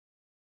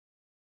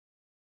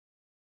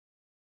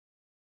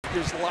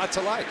there's a lot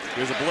to like.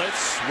 Here's a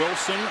blitz.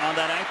 Wilson on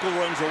that ankle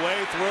runs away,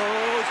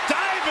 throws,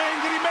 diving.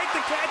 Did he make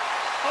the catch?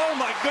 Oh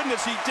my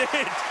goodness, he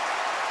did.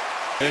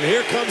 And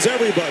here comes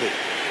everybody.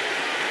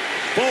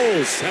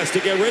 Foles has to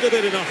get rid of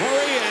it in a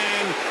hurry,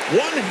 and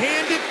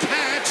one-handed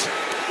catch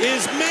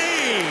is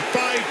made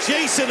by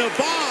Jason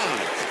Avant.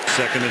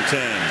 2nd and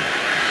 10.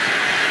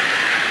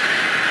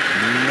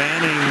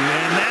 Manning,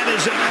 and that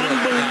is an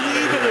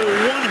unbelievable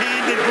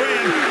one-handed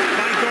grab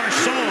by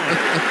Garcon.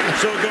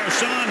 So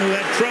Garcon, who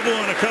had trouble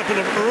on a couple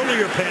of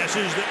earlier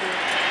passes.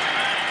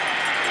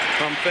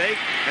 From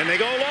fake, and they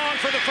go long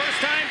for the first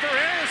time for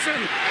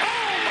Harrison.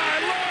 Oh, my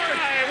Lord!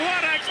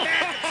 What a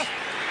catch!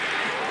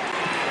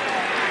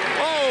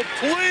 Oh,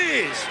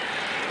 please!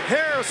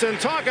 Harrison,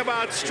 talk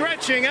about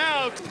stretching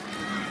out.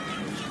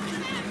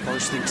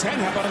 1st and 10.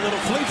 How about a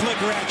little flea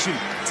flicker action?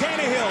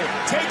 Tannehill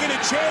taking a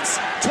chance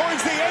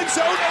towards the end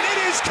zone, and it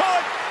is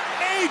caught.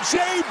 A.J.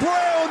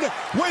 Brown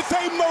with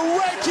a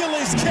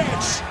miraculous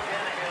catch.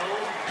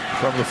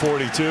 From the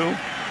 42.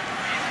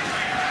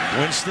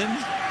 Winston.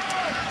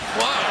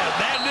 Wow,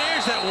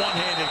 there's that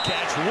one-handed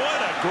catch. What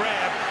a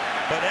grab.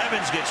 But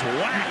Evans gets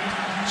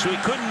whacked, so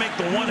he couldn't make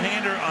the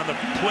one-hander on the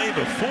play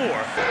before.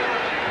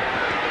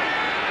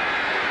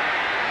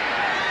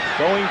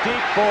 Going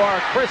deep for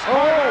Chris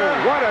Polarr.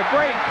 Oh, what a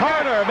great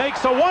Carter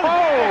makes a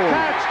one-handed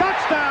catch.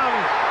 Touchdown,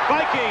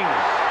 Vikings.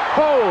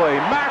 Holy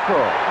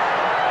mackerel.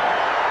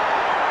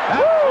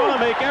 That's going to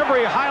make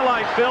every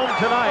highlight film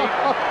tonight.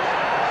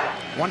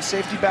 One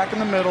safety back in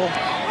the middle.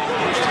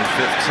 1st and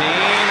 15,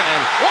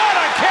 and what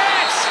a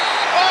catch!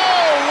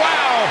 Oh,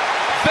 wow!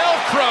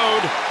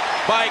 Velcroed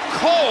by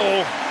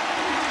Cole.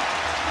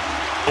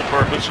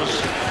 Purposes.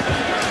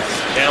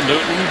 Cam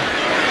Newton,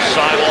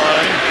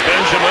 sideline,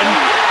 Benjamin.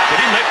 Did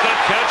he make that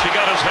catch? He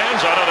got his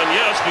hands on it, and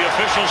yes, the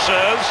official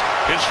says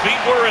his feet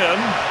were in,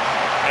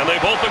 and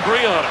they both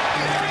agree on it.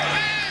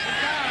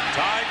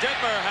 Ty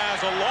Detmer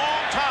has a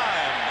long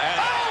time. And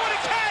What a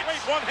catch!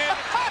 Great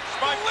one-handed catch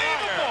by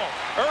Fryer.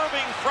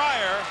 Irving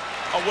Fryer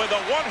with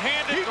a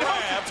one-handed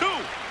grab,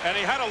 and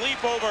he had a leap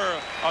over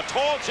a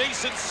tall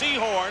Jason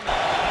Sehorn.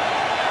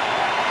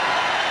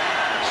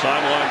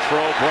 Sideline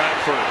throw,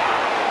 Bradford.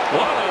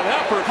 What an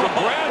effort from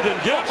Brandon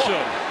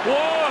Gibson.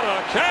 What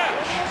a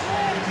catch.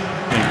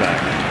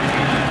 Back.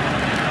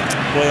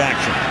 Play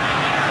action.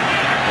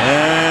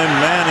 And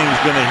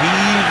Manning's going to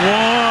heave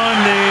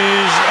one.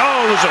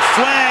 There's a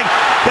flag.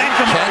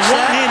 Beckham, a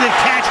one-handed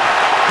catch.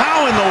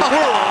 How in the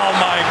world? Oh,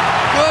 my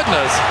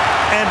goodness.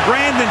 And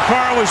Brandon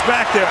Carr was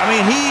back there. I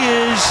mean, he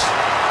is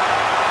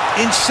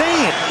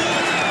insane.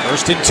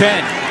 1st and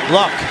 10.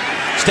 Luck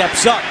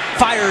steps up,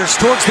 fires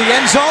towards the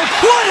end zone.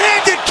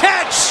 One-handed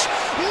catch.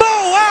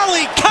 Mo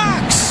Alley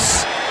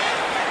Cox.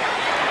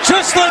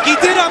 Just like he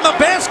did on the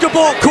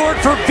basketball court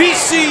for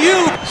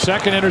VCU.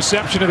 2nd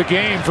interception of the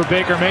game for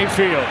Baker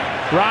Mayfield.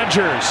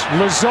 Rodgers,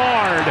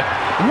 Lazard,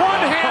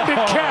 one-handed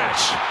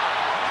catch.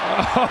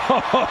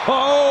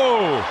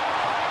 Oh!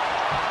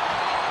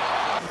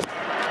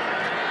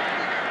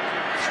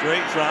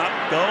 Straight drop,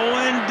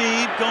 going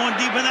deep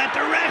in that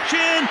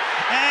direction.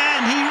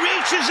 And he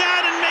reaches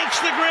out and makes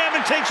the grab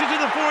and takes it to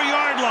the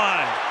 4-yard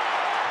line.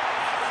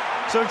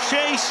 So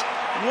Chase,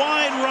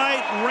 wide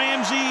right.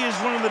 Ramsey is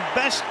one of the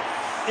best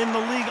in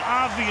the league,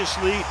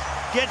 obviously,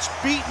 gets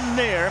beaten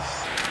there.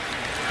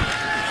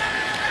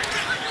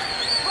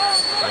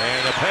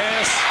 And a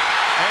pass,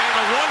 and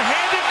a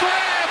one-handed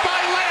grab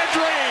by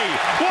Landry.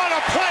 What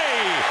a play,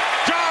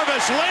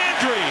 Jarvis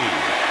Landry.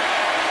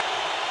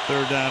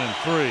 3rd down and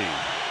 3.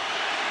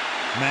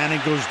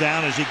 Manning goes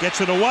down as he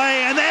gets it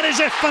away, and that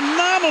is a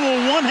phenomenal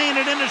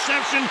one-handed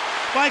interception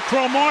by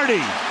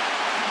Cromartie.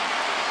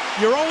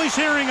 You're always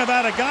hearing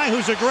about a guy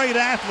who's a great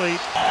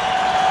athlete.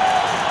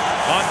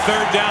 On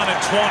 3rd down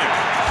and 20.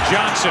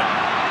 Johnson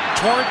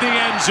toward the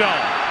end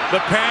zone.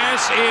 The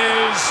pass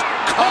is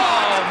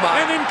caught.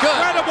 An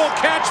incredible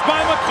catch by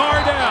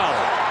McCardell.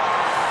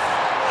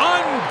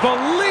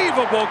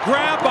 Unbelievable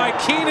grab by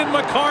Keenan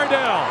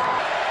McCardell.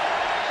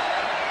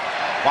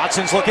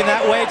 Watson's looking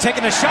that way,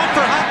 taking a shot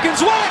for Hopkins.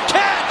 What a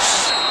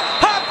catch!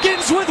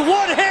 Hopkins with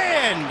one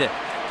hand.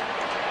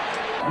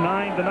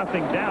 9-0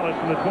 Dallas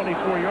from the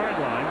 24-yard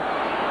line.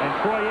 And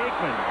Troy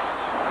Aikman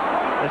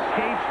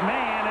escapes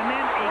man, and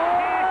then a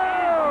catch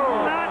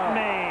is not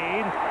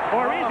made.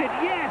 Or is it?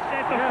 Yes,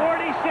 at the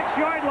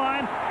 46-yard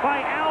line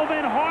by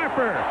Alvin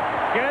Harper.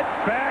 Get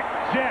back,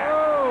 Jeff.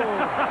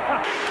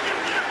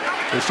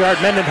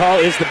 Richard Mendenhall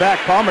is the back.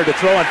 Palmer to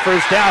throw on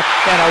 1st down,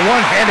 and a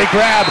one-handed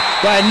grab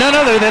by none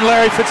other than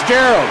Larry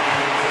Fitzgerald.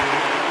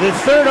 The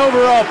 3rd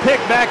overall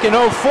pick back in 04.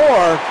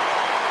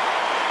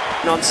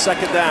 On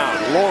 2nd down,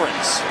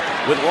 Lawrence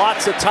with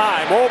lots of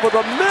time over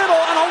the middle,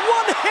 and a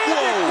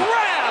one-handed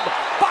grab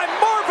by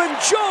Marvin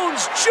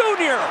Jones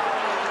Jr.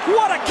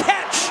 What a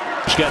catch!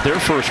 Got their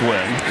first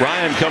win.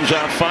 Ryan comes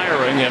out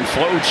firing and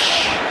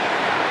floats.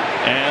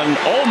 And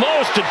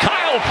almost to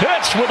Kyle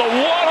Pitts with a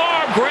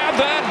one-arm grab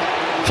that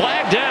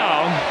flag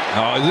down.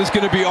 Oh, is this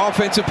going to be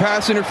offensive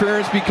pass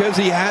interference because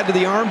he had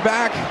the arm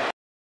back?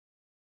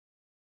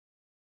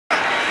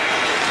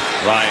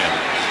 Ryan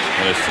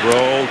And a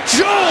throw.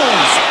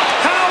 Jones!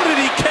 How did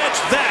he catch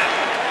that?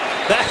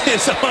 That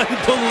is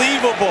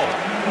unbelievable.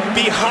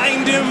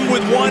 Behind him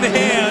with one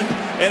hand,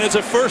 and it's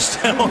a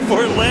first down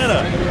for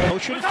Atlanta.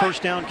 Motion,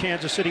 first down,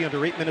 Kansas City,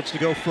 under 8 minutes to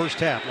go, first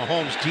half.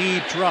 Mahomes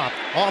deep drop,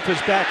 off his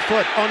back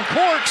foot,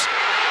 uncorks,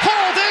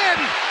 hauled in,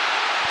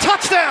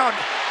 touchdown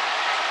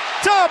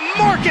to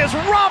Marcus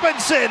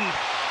Robinson.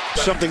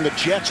 Something the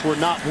Jets were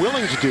not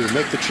willing to do,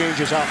 make the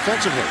changes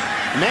offensively.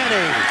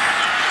 Manning.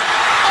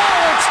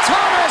 Oh, it's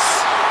Thomas!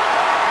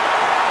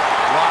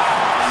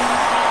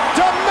 Wow.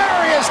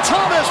 Demaryius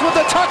Thomas with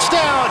the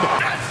touchdown!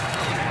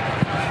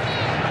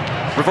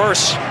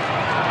 Reverse.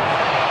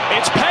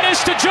 It's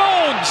Pettis to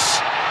Jones.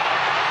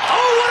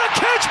 Oh, what a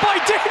catch by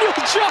Daniel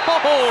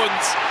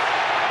Jones!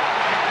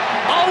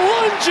 A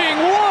lunging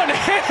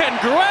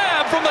one-hand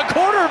grab from the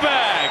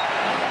quarterback.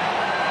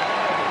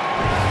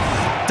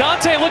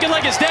 Dante looking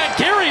like his dad,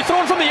 Gary,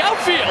 throwing from the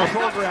outfield. A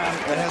program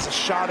that has a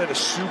shot at a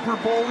Super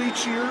Bowl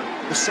each year,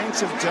 the Saints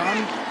have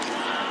done.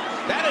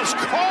 That is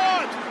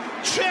caught!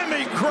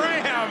 Jimmy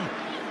Graham!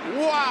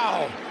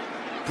 Wow!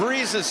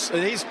 Breeze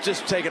he's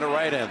just taking it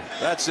right in.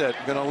 That's it.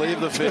 Going to leave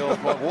the field.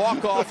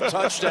 Walk-off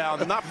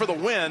touchdown, not for the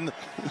win,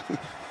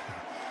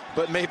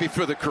 but maybe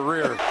for the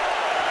career.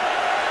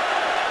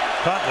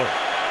 Cutler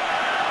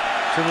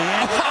to the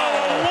end.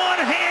 Oh,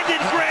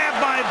 one-handed grab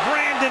by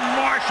Brandon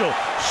Marshall.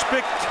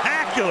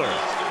 Spectacular.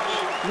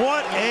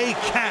 What a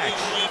catch.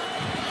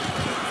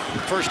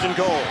 First and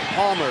goal.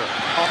 Palmer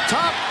up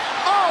top.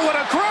 Oh, what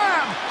a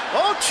grab.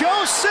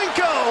 Ocho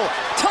Cinco.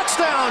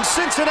 Touchdown,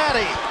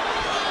 Cincinnati.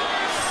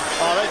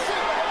 Oh,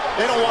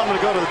 they don't want him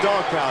to go to the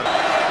dog pound.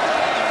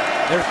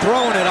 They're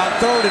throwing it on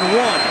 3rd and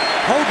 1.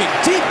 Hogan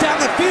deep down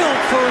the field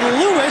for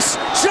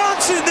Lewis.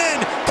 Johnson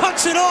then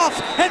cuts it off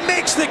and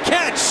makes the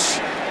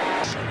catch.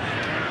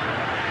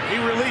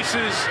 He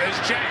releases as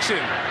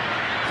Jackson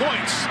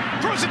points,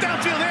 throws it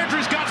downfield.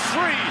 Andrews got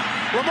free.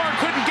 Lamar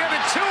couldn't get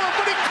it to him,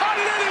 but he caught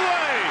it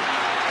anyway,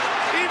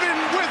 even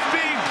with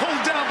being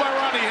pulled down by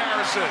Ronnie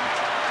Harrison.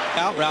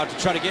 Out route to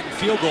try to get in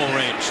field goal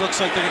range.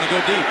 Looks like they're going to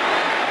go deep.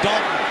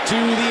 Dalton to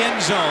the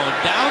end zone,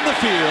 down the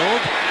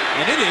field,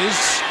 and it is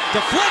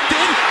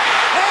deflected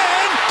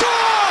and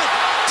caught!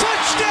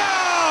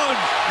 Touchdown!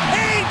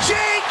 A.J.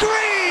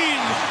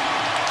 Green!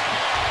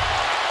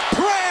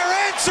 Prayer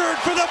answered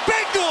for the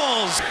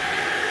Bengals!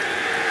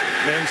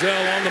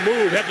 Manziel on the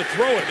move, had to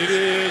throw it.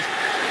 Is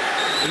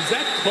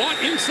that caught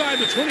inside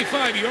the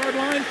 25-yard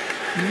line?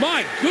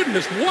 My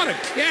goodness, what a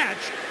catch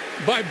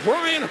by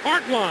Brian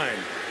Hartline.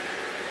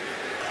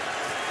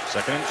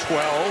 2nd and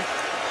 12.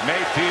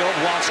 Mayfield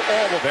wants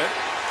all of it.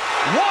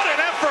 What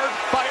an effort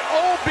by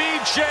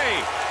OBJ.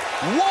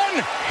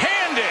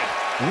 One-handed.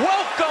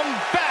 Welcome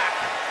back.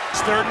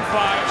 It's 3rd and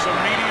 5, so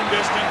medium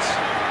distance.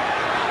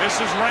 This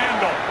is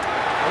Randall.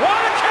 What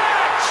a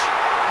catch!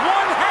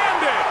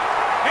 One-handed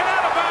and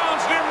out of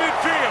bounds near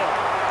midfield.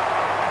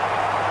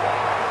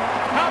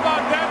 How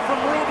about that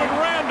from Ruben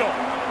Randall?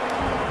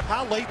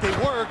 How late they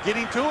were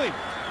getting to him.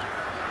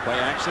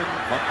 Play action,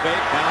 pump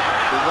fake, down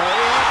the way.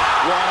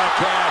 What a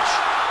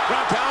catch!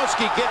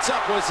 Gronkowski gets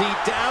up. Was he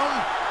down?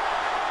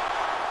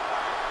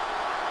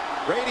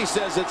 Brady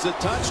says it's a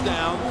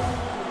touchdown.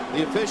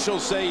 The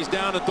officials say he's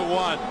down at the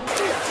 1.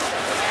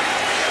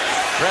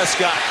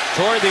 Prescott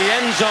toward the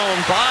end zone.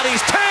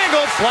 Bodies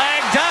tangled. Flag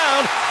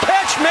down.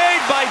 Catch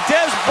made by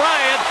Des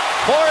Bryant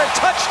for a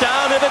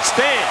touchdown if it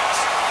stands.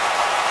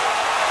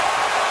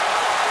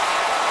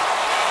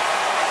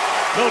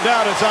 No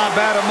doubt it's on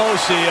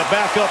Batamosi, a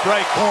backup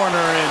right corner.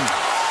 And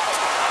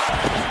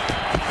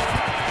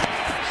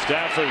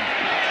Stafford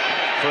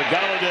for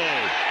Galladay.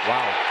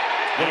 Wow.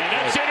 And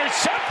that's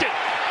intercepted.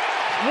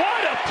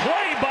 What a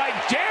play by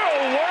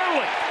Darryl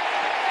Worley.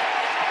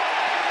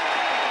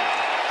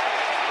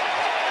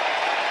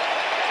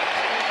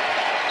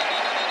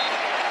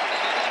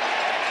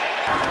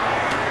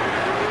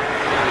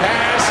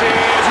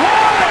 Passes.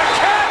 What a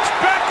catch,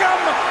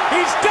 Beckham.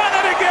 He's done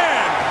it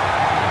again.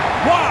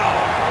 Wow.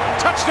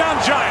 Touchdown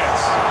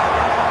Giants.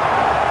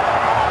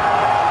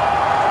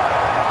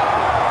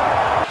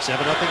 7-0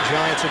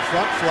 Giants in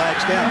front,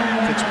 flags down.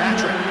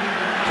 Fitzpatrick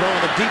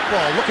throwing a deep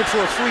ball, looking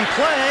for a free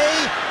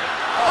play.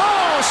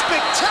 Oh,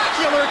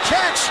 spectacular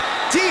catch,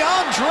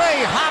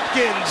 DeAndre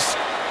Hopkins.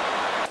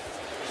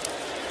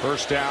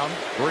 First down,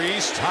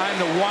 Breeze, time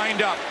to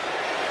wind up.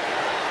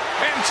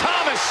 And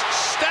Thomas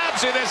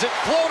stabs it as it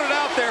floated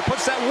out there,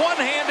 puts that one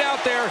hand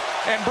out there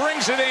and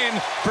brings it in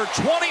for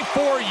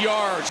 24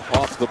 yards.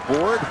 Off the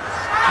board,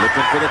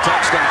 looking for the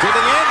touchdown to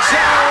the end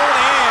zone,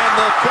 and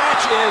the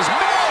catch is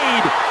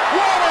made.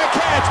 What a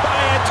catch by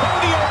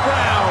Antonio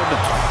Brown.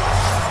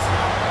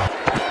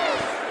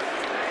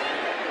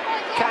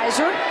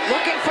 Kaiser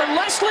looking for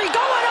Leslie,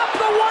 going up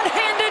the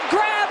one-handed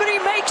grab, and he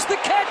makes the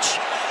catch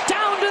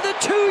down to the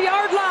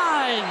 2-yard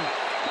line.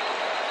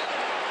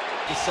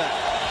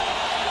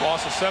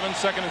 Loss of 7,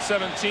 2nd and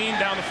 17,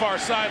 down the far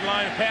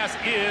sideline. Pass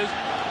is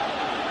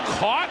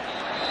caught.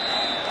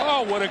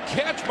 Oh, what a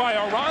catch by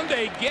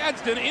Oronde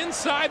Gadsden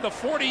inside the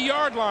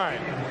 40-yard line.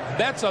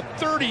 That's a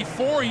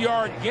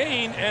 34-yard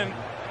gain, and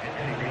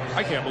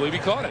I can't believe he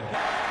caught it.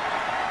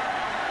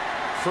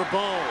 For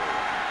Ball.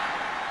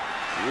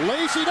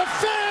 Lacy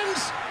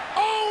defends.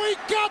 Oh, he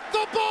got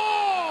the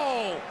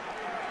ball.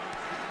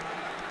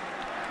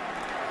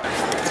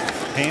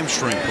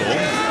 Hamstring pull.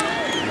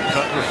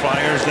 Cutler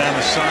fires down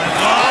the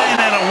sideline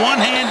and a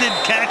one-handed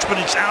catch, but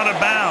it's out of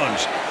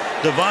bounds.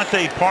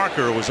 Devontae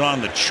Parker was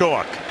on the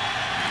chalk.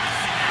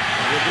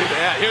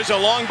 Yeah, here's a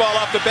long ball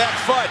off the back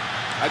foot.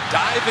 A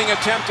diving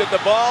attempt at the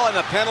ball, and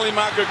the penalty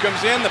marker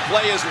comes in. The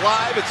play is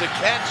live. It's a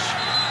catch.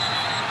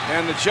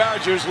 And the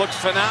Chargers look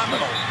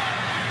phenomenal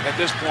at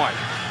this point.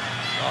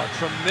 Oh,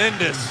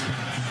 tremendous.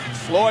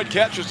 Floyd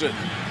catches it.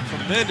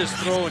 Tremendous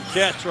throw and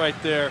catch right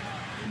there.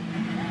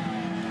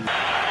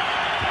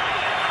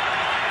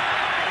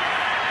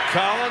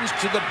 Collins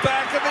to the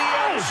back of the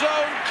end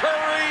zone.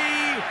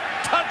 Curry,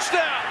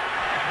 touchdown.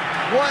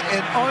 What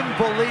an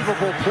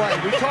unbelievable play.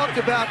 We talked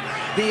about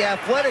the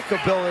athletic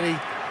ability.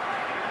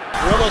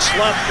 Willis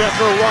left,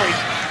 Becker right.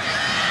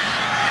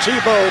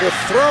 Tebow to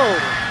throw.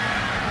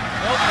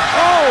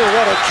 Oh,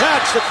 what a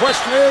catch. The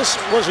question is,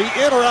 was he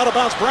in or out of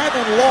bounds?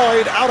 Brandon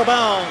Lloyd out of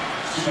bounds.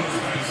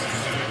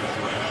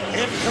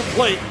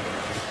 Incomplete.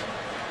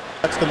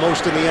 That's the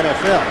most in the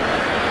NFL.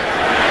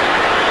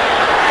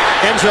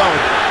 End zone.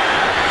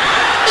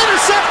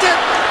 Intercepted.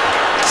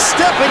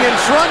 Stepping in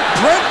front,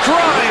 Brent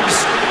Grimes.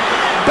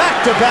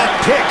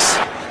 Back-to-back picks.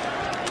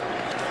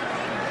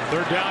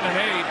 3rd down and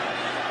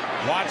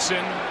 8.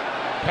 Watson,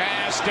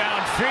 pass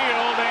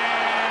downfield,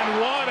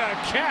 and what a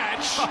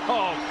catch.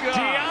 Oh, God.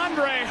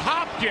 DeAndre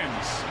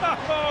Hopkins.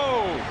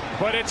 Oh,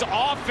 but it's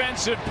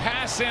offensive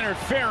pass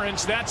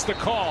interference. That's the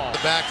call. The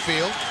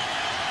backfield.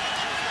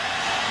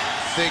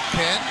 Big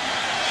pin.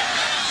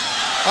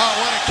 Oh,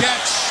 what a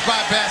catch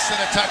by Bess and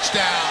a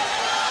touchdown.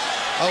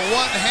 A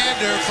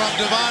one-hander from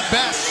Devon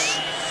Bess.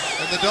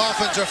 And the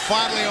Dolphins are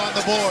finally on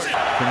the board.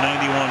 For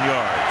 91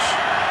 yards.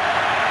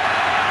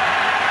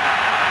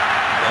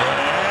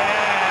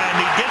 And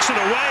he gets it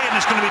away, and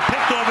it's going to be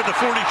picked over the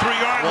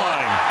 43-yard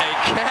line. A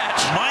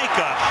catch.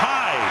 Micah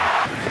Hyde.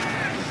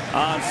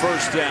 On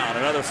 1st down,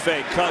 another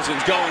fake.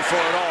 Cousins going for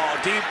it all.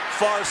 Deep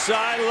far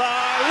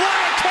sideline. What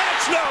a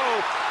catch!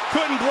 No!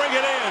 Couldn't bring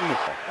it in.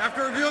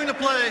 After reviewing the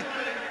play,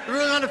 the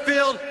ruling on the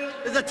field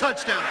is a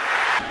touchdown.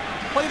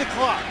 Play the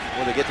clock.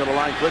 Well, they get to the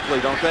line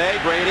quickly, don't they?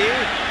 Brady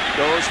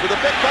goes for the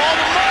big ball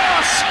to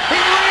Moss. He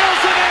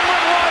reels it in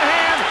with one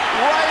hand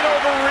right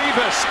over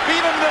Revis.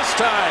 Beat him this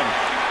time.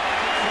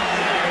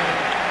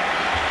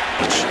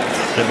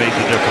 That made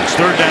the difference.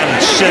 3rd down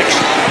and 6.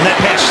 And that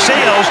pass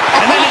sails.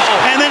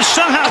 And then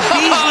somehow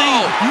Beasley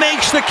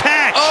makes the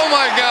catch. Oh,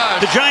 my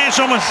gosh. The Giants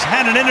almost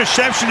had an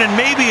interception and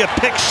maybe a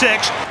pick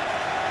 6.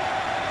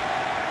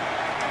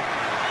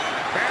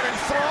 Bannon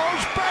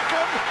throws.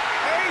 Beckham.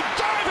 A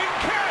diving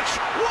catch.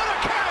 What a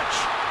catch.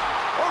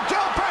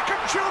 Odell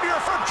Beckham Jr.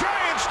 for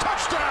Giants.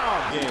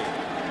 Touchdown.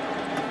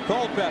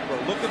 Culpepper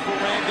looking for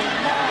Randy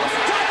Moss.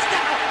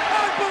 Touchdown!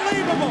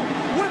 Unbelievable!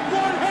 With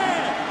one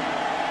hand.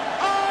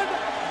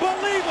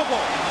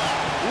 Unbelievable!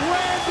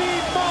 Randy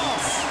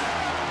Moss.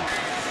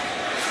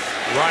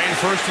 Ryan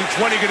 1st and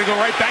 20, going to go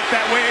right back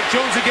that way at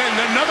Jones again.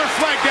 Another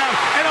flag down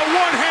and a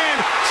one-hand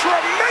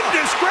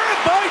tremendous grab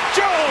by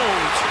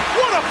Jones.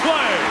 What a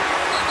play!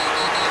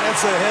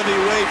 That's a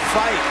heavyweight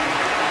fight.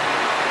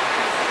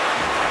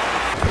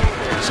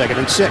 2nd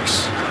and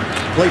 6.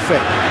 Play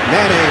fake.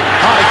 Manning,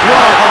 high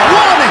throw.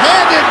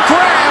 One-handed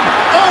grab.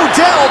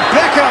 Odell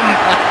Beckham.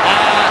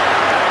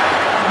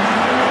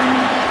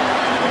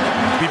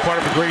 Be part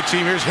of a great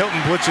team. Here's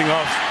Hilton blitzing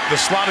off the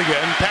slot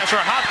again.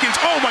 Passer Hopkins.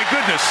 Oh my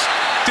goodness.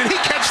 Did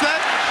he catch that?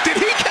 Did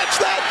he catch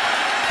that?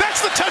 That's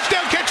the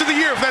touchdown catch of the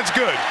year if that's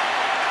good.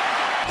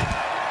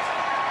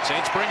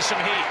 Saints bring some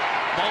heat.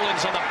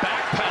 Mullins on the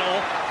back pedal,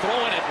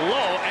 throwing it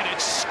low, and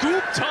it's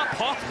scooped up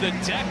off the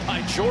deck by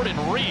Jordan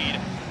Reed.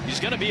 He's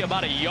going to be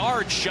about a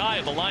yard shy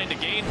of the line to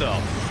gain,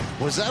 though.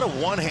 Was that a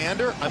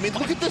one-hander? I mean,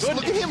 look at this.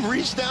 Look at him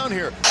reach down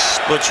here.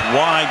 Splits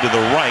wide to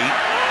the right,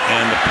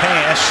 and the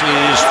pass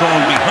is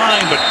thrown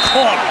behind, but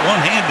caught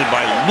one-handed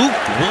by Luke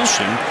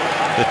Wilson.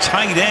 The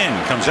tight end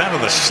comes out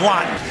of the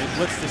slot. It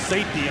blitz the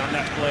safety on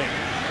that play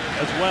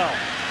as well.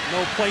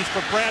 No place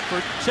for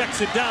Bradford.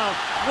 Checks it down.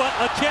 What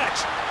a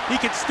catch. He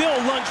could still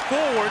lunge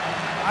forward.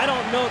 I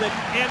don't know that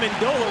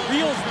Amendola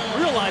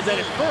realized that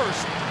at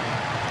first.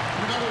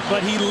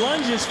 But he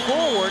lunges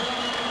forward.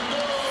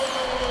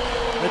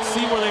 Let's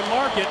see where they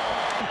mark it.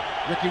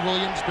 Ricky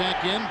Williams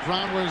back in.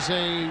 Brown was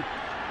a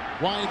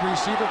wide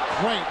receiver.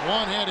 Great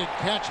one-handed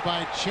catch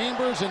by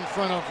Chambers in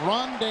front of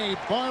Rondé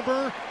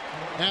Barber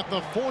at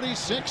the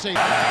 46.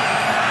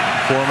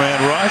 4-man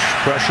rush,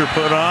 pressure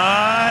put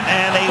on,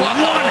 and a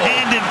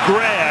one-handed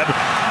grab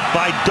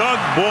by Doug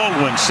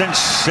Baldwin.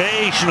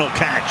 Sensational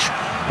catch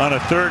on a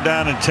 3rd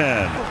down and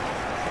 10.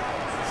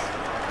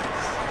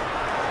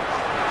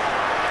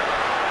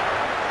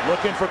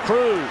 Looking for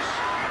Cruz.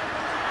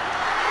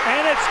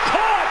 And it's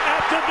caught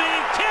after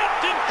being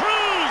tipped, and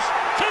Cruz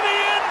to the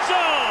end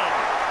zone.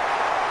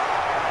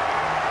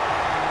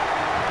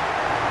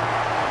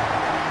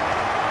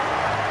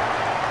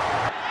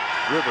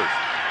 Rivers,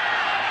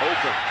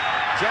 open,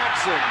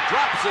 Jackson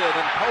drops it,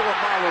 and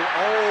Polarr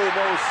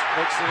almost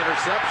makes the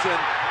interception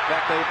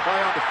that they play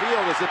on the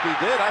field as if he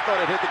did. I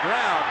thought it hit the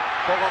ground.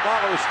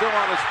 Polarr is still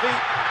on his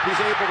feet. He's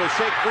able to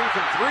shake free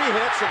from 3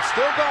 hits and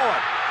still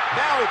going.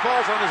 Now he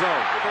falls on his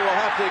own. We'll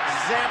have to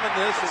examine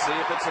this and see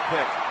if it's a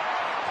pick.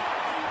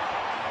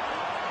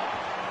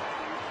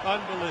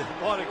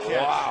 Unbelievable. What a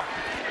catch. Wow.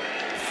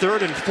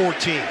 3rd and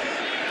 14.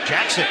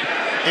 Jackson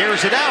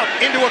airs it out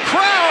into a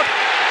crowd.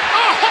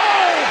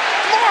 Oh!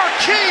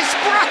 Marquise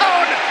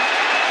Brown!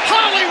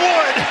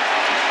 Hollywood!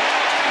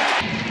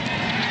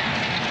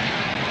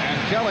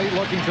 And Kelly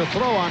looking to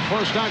throw on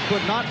first down,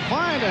 could not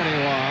find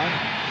anyone.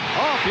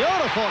 Oh,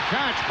 beautiful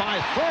catch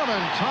by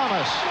Thurman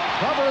Thomas,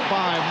 covered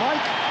by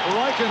Mike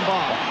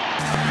Reichenbaum.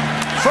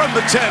 From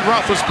the 10,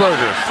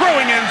 Roethlisberger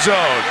throwing end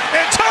zone.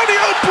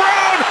 Antonio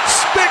Brown,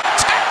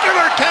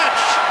 spectacular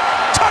catch.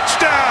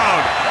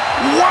 Touchdown.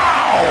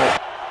 Wow.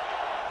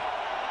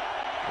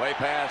 Play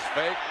pass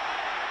fake.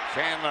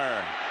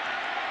 Chandler.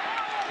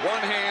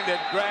 One-handed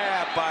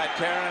grab by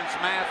Terrence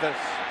Mathis.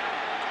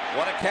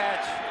 What a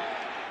catch.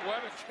 What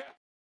a catch.